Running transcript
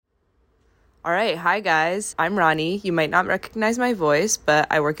All right, hi guys. I'm Ronnie. You might not recognize my voice, but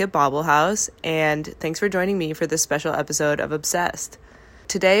I work at Bobblehaus, and thanks for joining me for this special episode of Obsessed.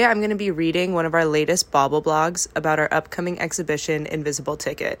 Today, I'm going to be reading one of our latest Bobble blogs about our upcoming exhibition, Invisible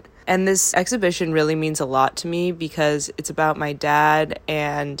Ticket. And this exhibition really means a lot to me because it's about my dad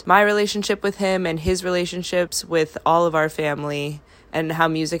and my relationship with him and his relationships with all of our family and how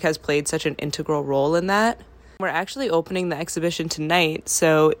music has played such an integral role in that. We're actually opening the exhibition tonight,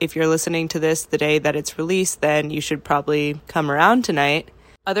 so if you're listening to this the day that it's released, then you should probably come around tonight.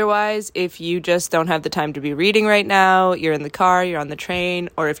 Otherwise, if you just don't have the time to be reading right now, you're in the car, you're on the train,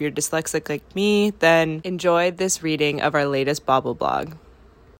 or if you're dyslexic like me, then enjoy this reading of our latest Bobble blog.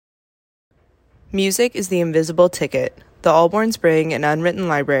 Music is the invisible ticket. The Ahlborns bring an unwritten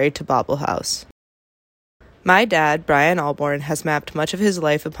library to Bobblehaus. My dad, Brian Ahlborn, has mapped much of his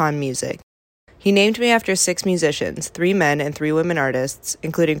life upon music. He named me after 6 musicians, 3 men and 3 women artists,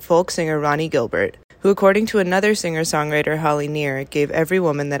 including folk singer Ronnie Gilbert, who, according to another singer-songwriter, Holly Near, gave every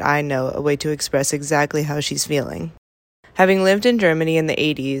woman that I know a way to express exactly how she's feeling. Having lived in Germany in the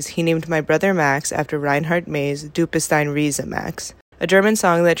 80s, he named my brother Max after Reinhard May's Du bist ein Riese, Max, a German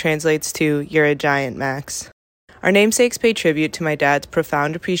song that translates to You're a Giant, Max. Our namesakes pay tribute to my dad's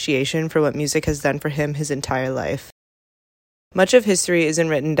profound appreciation for what music has done for him his entire life. Much of history isn't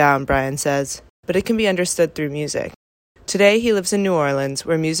written down, Brian says, but it can be understood through music. Today, he lives in New Orleans,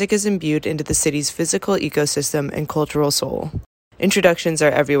 where music is imbued into the city's physical ecosystem and cultural soul. Introductions are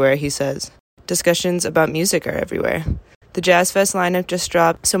everywhere, he says. Discussions about music are everywhere. The Jazz Fest lineup just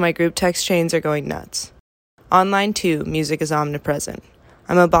dropped, so my group text chains are going nuts. Online, too, music is omnipresent.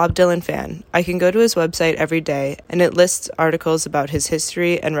 I'm a Bob Dylan fan. I can go to his website every day, and it lists articles about his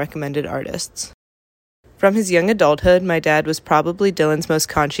history and recommended artists. From his young adulthood, my dad was probably Dylan's most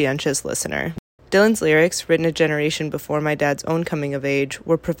conscientious listener. Dylan's lyrics, written a generation before my dad's own coming of age,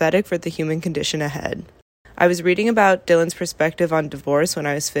 were prophetic for the human condition ahead. I was reading about Dylan's perspective on divorce when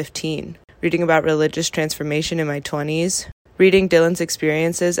I was 15, reading about religious transformation in my 20s, reading Dylan's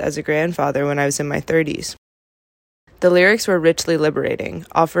experiences as a grandfather when I was in my 30s. The lyrics were richly liberating,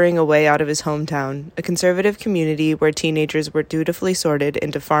 offering a way out of his hometown, a conservative community where teenagers were dutifully sorted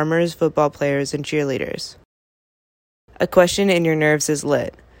into farmers, football players, and cheerleaders. A question in your nerves is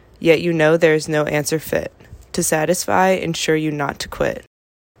lit. Yet you know there is no answer fit. To satisfy, ensure you not to quit.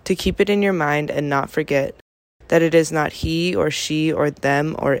 To keep it in your mind and not forget that it is not he or she or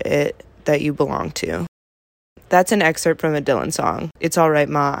them or it that you belong to. That's an excerpt from a Dylan song, It's Alright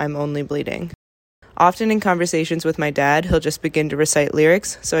Ma, I'm Only Bleeding. Often in conversations with my dad, he'll just begin to recite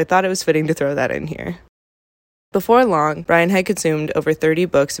lyrics, so I thought it was fitting to throw that in here. Before long, Brian had consumed over 30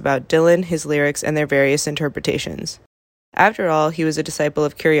 books about Dylan, his lyrics, and their various interpretations. After all, he was a disciple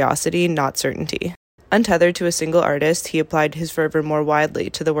of curiosity, not certainty. Untethered to a single artist, he applied his fervor more widely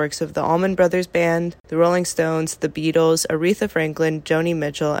to the works of the Allman Brothers Band, the Rolling Stones, the Beatles, Aretha Franklin, Joni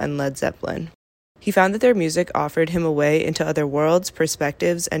Mitchell, and Led Zeppelin. He found that their music offered him a way into other worlds,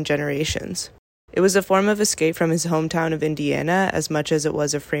 perspectives, and generations. It was a form of escape from his hometown of Indiana as much as it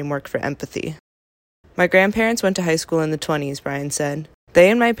was a framework for empathy. My grandparents went to high school in the 20s, Brian said. They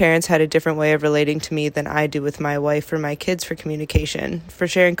and my parents had a different way of relating to me than I do with my wife or my kids for communication, for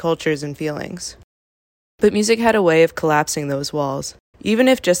sharing cultures and feelings. But music had a way of collapsing those walls, even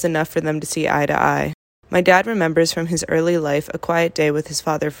if just enough for them to see eye to eye. My dad remembers from his early life a quiet day with his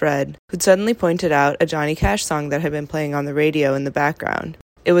father Fred, who'd suddenly pointed out a Johnny Cash song that had been playing on the radio in the background.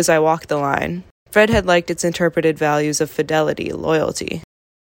 It was I Walk the Line. Fred had liked its interpreted values of fidelity, loyalty.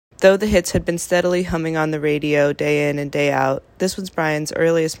 Though the hits had been steadily humming on the radio day in and day out, this was Brian's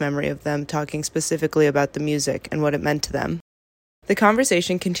earliest memory of them talking specifically about the music and what it meant to them. The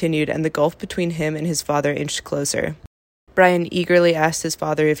conversation continued and the gulf between him and his father inched closer. Brian eagerly asked his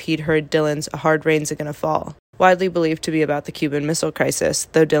father if he'd heard Dylan's A Hard Rain's Gonna Fall, widely believed to be about the Cuban Missile Crisis,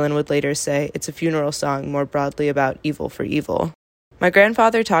 though Dylan would later say it's a funeral song more broadly about evil for evil. My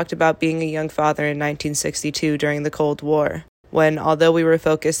grandfather talked about being a young father in 1962 during the Cold War, when, although we were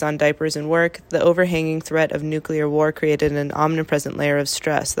focused on diapers and work, the overhanging threat of nuclear war created an omnipresent layer of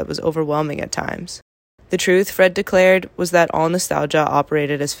stress that was overwhelming at times. The truth, Fred declared, was that all nostalgia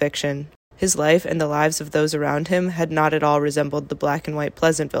operated as fiction. His life and the lives of those around him had not at all resembled the black and white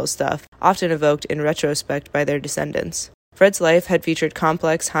Pleasantville stuff, often evoked in retrospect by their descendants. Fred's life had featured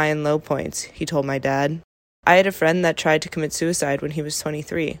complex high and low points, he told my dad. I had a friend that tried to commit suicide when he was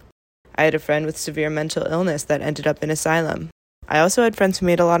 23. I had a friend with severe mental illness that ended up in asylum. I also had friends who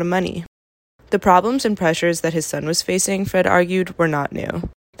made a lot of money. The problems and pressures that his son was facing, Fred argued, were not new.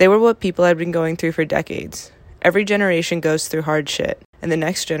 They were what people had been going through for decades. Every generation goes through hard shit, and the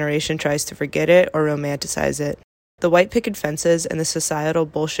next generation tries to forget it or romanticize it. The white picket fences and the societal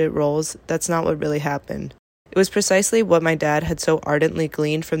bullshit roles, that's not what really happened. It was precisely what my dad had so ardently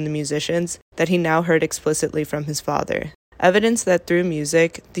gleaned from the musicians that he now heard explicitly from his father. Evidence that through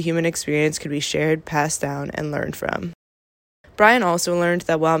music, the human experience could be shared, passed down, and learned from. Brian also learned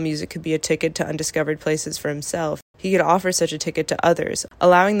that while music could be a ticket to undiscovered places for himself, he could offer such a ticket to others,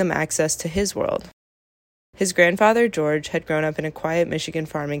 allowing them access to his world. His grandfather, George, had grown up in a quiet Michigan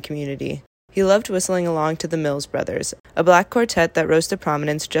farming community. He loved whistling along to the Mills Brothers, a black quartet that rose to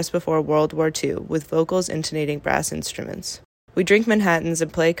prominence just before World War II, with vocals intonating brass instruments. We drink Manhattans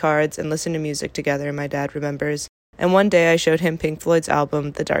and play cards and listen to music together, my dad remembers, and one day I showed him Pink Floyd's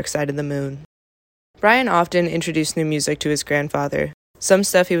album, The Dark Side of the Moon. Brian often introduced new music to his grandfather. Some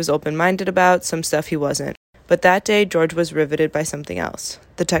stuff he was open-minded about, some stuff he wasn't. But that day, George was riveted by something else,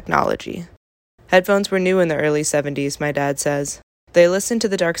 the technology. Headphones were new in the early 70s, my dad says. They listened to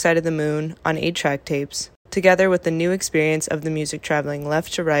The Dark Side of the Moon on 8-track tapes, together with the new experience of the music traveling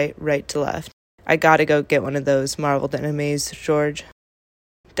left to right, right to left. I gotta go get one of those, marveled and amazed George.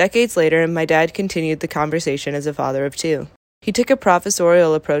 Decades later, my dad continued the conversation as a father of two. He took a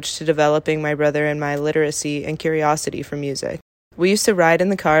professorial approach to developing my brother and my literacy and curiosity for music. We used to ride in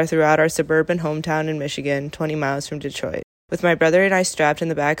the car throughout our suburban hometown in Michigan, 20 miles from Detroit. With my brother and I strapped in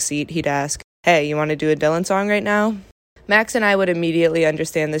the back seat, he'd ask, "Hey, you want to do a Dylan song right now?" Max and I would immediately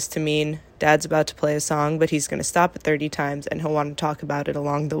understand this to mean, Dad's about to play a song, but he's going to stop it 30 times and he'll want to talk about it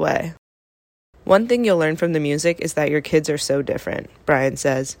along the way. One thing you'll learn from the music is that your kids are so different, Brian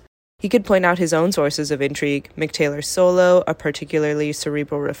says. He could point out his own sources of intrigue, Mick Taylor's solo, a particularly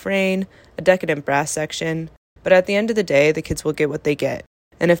cerebral refrain, a decadent brass section, but at the end of the day, the kids will get what they get,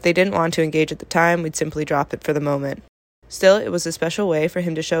 and if they didn't want to engage at the time, we'd simply drop it for the moment. Still, it was a special way for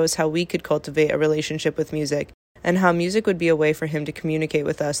him to show us how we could cultivate a relationship with music, and how music would be a way for him to communicate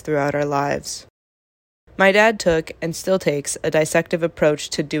with us throughout our lives. My dad took, and still takes, a dissective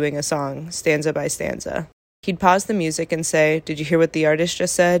approach to doing a song, stanza by stanza. He'd pause the music and say, "Did you hear what the artist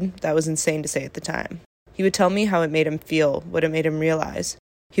just said? That was insane to say at the time." He would tell me how it made him feel, what it made him realize.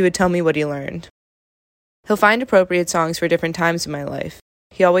 He would tell me what he learned. He'll find appropriate songs for different times in my life.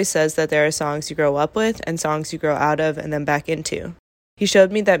 He always says that there are songs you grow up with and songs you grow out of and then back into. He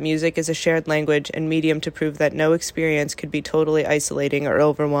showed me that music is a shared language and medium to prove that no experience could be totally isolating or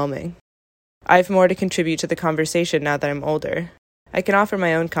overwhelming. I have more to contribute to the conversation now that I'm older. I can offer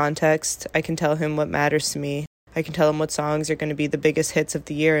my own context, I can tell him what matters to me, I can tell him what songs are going to be the biggest hits of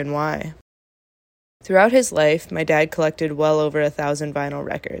the year and why. Throughout his life, my dad collected well over 1,000 vinyl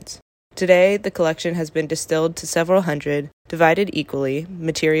records. Today, the collection has been distilled to several hundred, divided equally,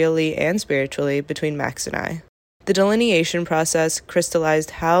 materially and spiritually, between Max and I. The delineation process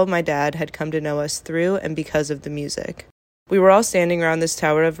crystallized how my dad had come to know us through and because of the music. We were all standing around this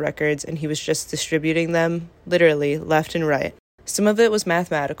tower of records and he was just distributing them, literally, left and right. Some of it was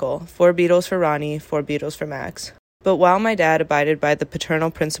mathematical, 4 Beatles for Ronnie, 4 Beatles for Max. But while my dad abided by the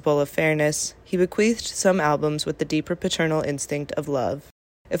paternal principle of fairness, he bequeathed some albums with the deeper paternal instinct of love.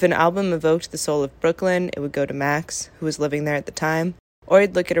 If an album evoked the soul of Brooklyn, it would go to Max, who was living there at the time, or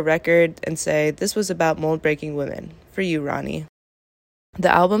he'd look at a record and say, "This was about mold-breaking women. For you, Ronnie." The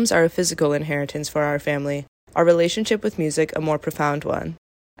albums are a physical inheritance for our family, our relationship with music a more profound one.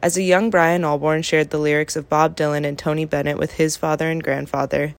 As a young Brian Ahlborn shared the lyrics of Bob Dylan and Tony Bennett with his father and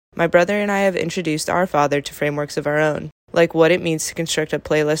grandfather, my brother and I have introduced our father to frameworks of our own, like what it means to construct a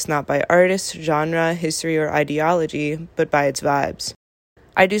playlist not by artist, genre, history, or ideology, but by its vibes.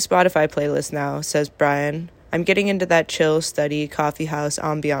 I do Spotify playlists now, says Brian. I'm getting into that chill, study, coffeehouse,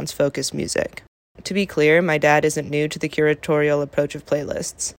 ambiance-focused music. To be clear, my dad isn't new to the curatorial approach of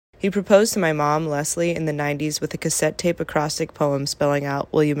playlists. He proposed to my mom, Leslie, in the 90s with a cassette tape acrostic poem spelling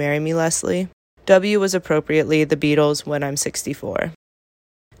out, "Will you marry me, Leslie?" W was appropriately the Beatles' When I'm 64.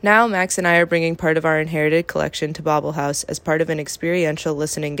 Now, Max and I are bringing part of our inherited collection to Bobblehaus as part of an experiential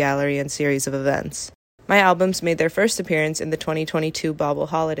listening gallery and series of events. My albums made their first appearance in the 2022 Bobble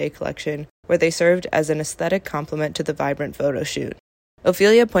Holiday Collection, where they served as an aesthetic complement to the vibrant photo shoot.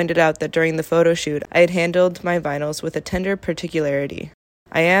 Ophelia pointed out that during the photo shoot, I had handled my vinyls with a tender particularity.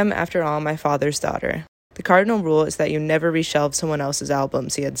 I am, after all, my father's daughter. The cardinal rule is that you never reshelve someone else's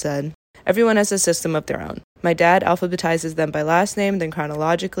albums, he had said. Everyone has a system of their own. My dad alphabetizes them by last name, then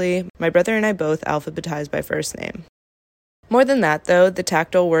chronologically. My brother and I both alphabetize by first name. More than that, though, the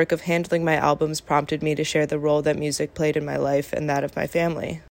tactile work of handling my albums prompted me to share the role that music played in my life and that of my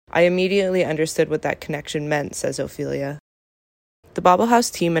family. I immediately understood what that connection meant, says Ophelia. The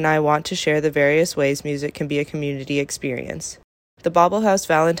Bobblehaus team and I want to share the various ways music can be a community experience. The Bobblehaus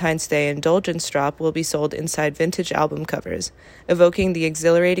Valentine's Day Indulgence Drop will be sold inside vintage album covers, evoking the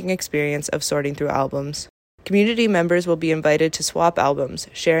exhilarating experience of sorting through albums. Community members will be invited to swap albums,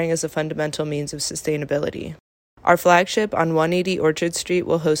 sharing as a fundamental means of sustainability. Our flagship on 180 Orchard Street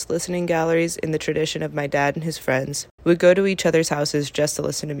will host listening galleries in the tradition of my dad and his friends, who would go to each other's houses just to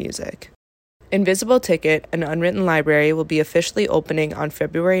listen to music. Invisible Ticket, an unwritten library, will be officially opening on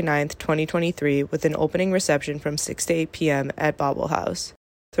February 9th, 2023, with an opening reception from 6 to 8 p.m. at Bobblehaus.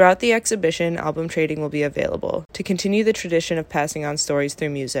 Throughout the exhibition, album trading will be available. To continue the tradition of passing on stories through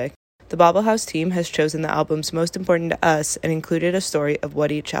music, the Bobblehaus team has chosen the albums most important to us and included a story of what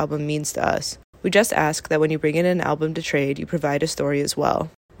each album means to us. We just ask that when you bring in an album to trade, you provide a story as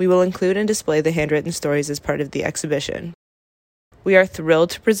well. We will include and display the handwritten stories as part of the exhibition. We are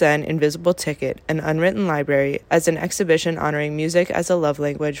thrilled to present Invisible Ticket, an unwritten library, as an exhibition honoring music as a love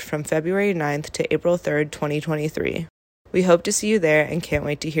language from February 9th to April 3rd, 2023. We hope to see you there and can't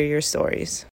wait to hear your stories.